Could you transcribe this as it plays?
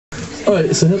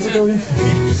Alright, so how's it going?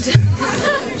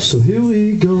 So here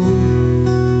we go.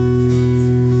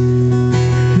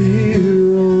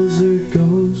 Heroes or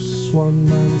ghosts, one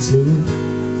man's loot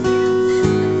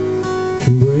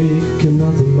can break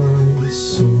another man's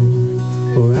soul.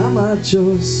 Or am I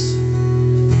just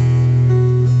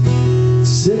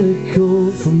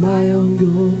cynical for my own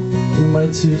good? Am I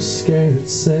too scared to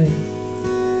say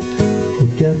we'll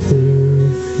get there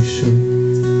if we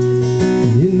should?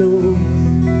 And you know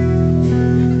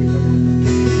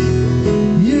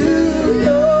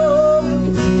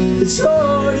it's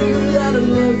harder than it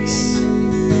looks.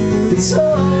 It's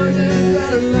harder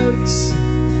than it looks.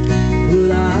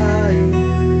 But I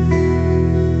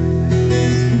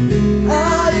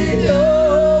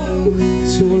know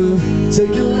it's gonna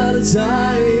take a lot of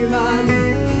time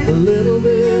and a little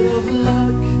bit of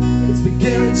luck. It's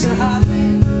beginning to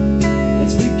happen.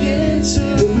 It's beginning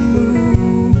to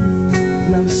move.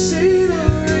 And I'm seeing a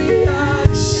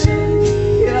reaction.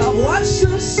 Yeah, I've watched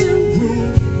us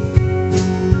improve.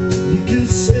 You can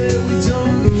say we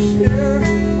don't care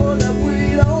or that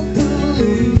we don't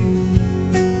believe,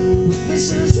 but this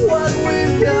is what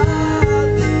we've got,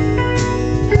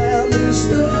 and there's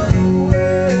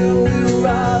nowhere we'd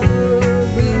rather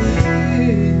be.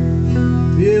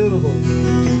 Beautiful.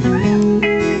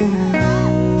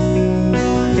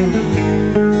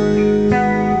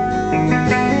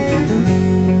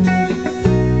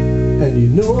 And you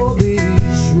know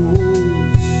these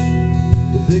roads,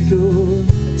 they could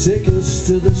take us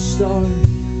to the start.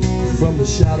 From the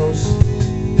shadows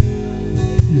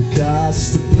you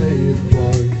cast to play your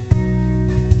part.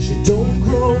 She don't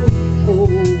grow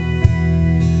old,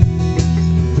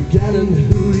 forgetting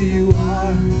who you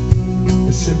are. A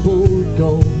simple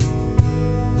goal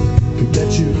could get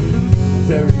you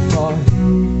very far.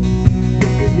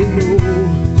 And you know,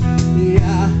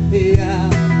 yeah,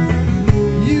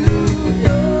 you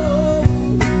know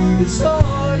it's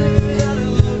harder than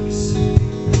it looks.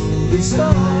 It's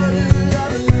harder than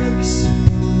it looks,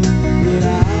 but I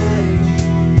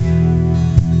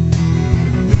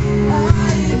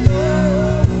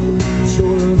know it's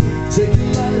gonna take a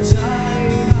lot of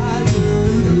time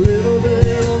and a little bit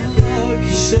of luck.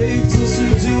 Shaped us to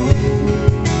do it,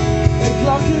 and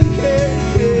clock and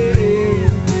cake.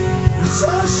 It's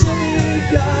all she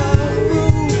got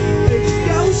room, it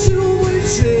goes to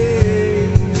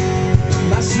waiting.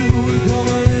 My soul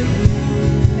coming in.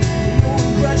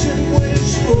 Gretchen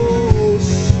Wishfuls,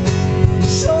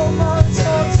 so much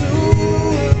to do.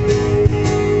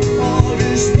 All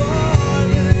this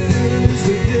morning is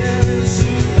beginning to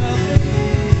nothing.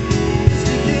 It's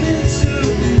beginning to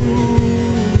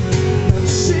move. I've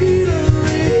seen a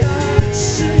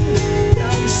reaction.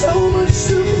 Got so much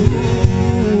to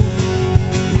prove.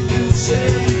 You can say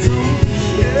we don't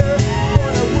care or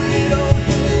that we don't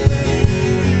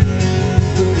believe,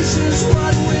 but this is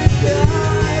what we got.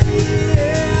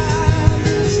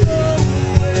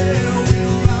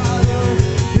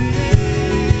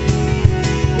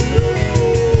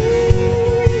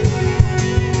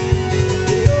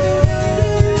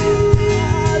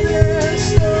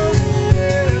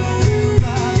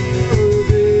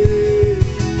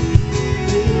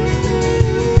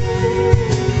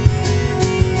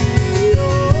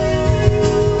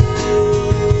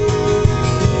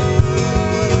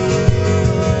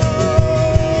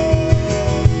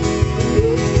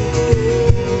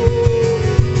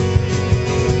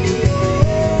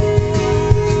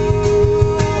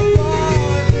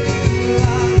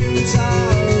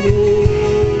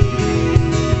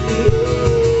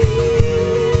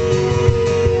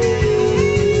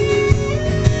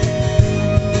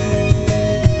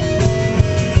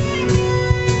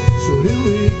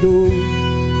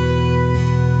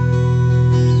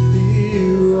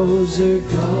 Heroes or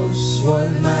ghosts,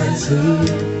 one man's loot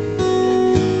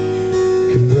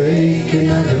can break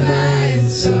another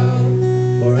man's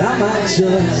soul. Or am I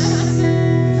just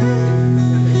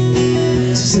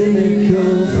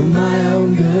cynical for my own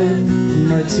good?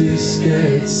 Am I too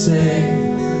scared to say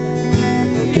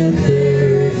we'll get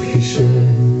there if we should?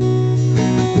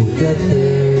 We'll get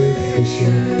there if we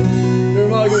should.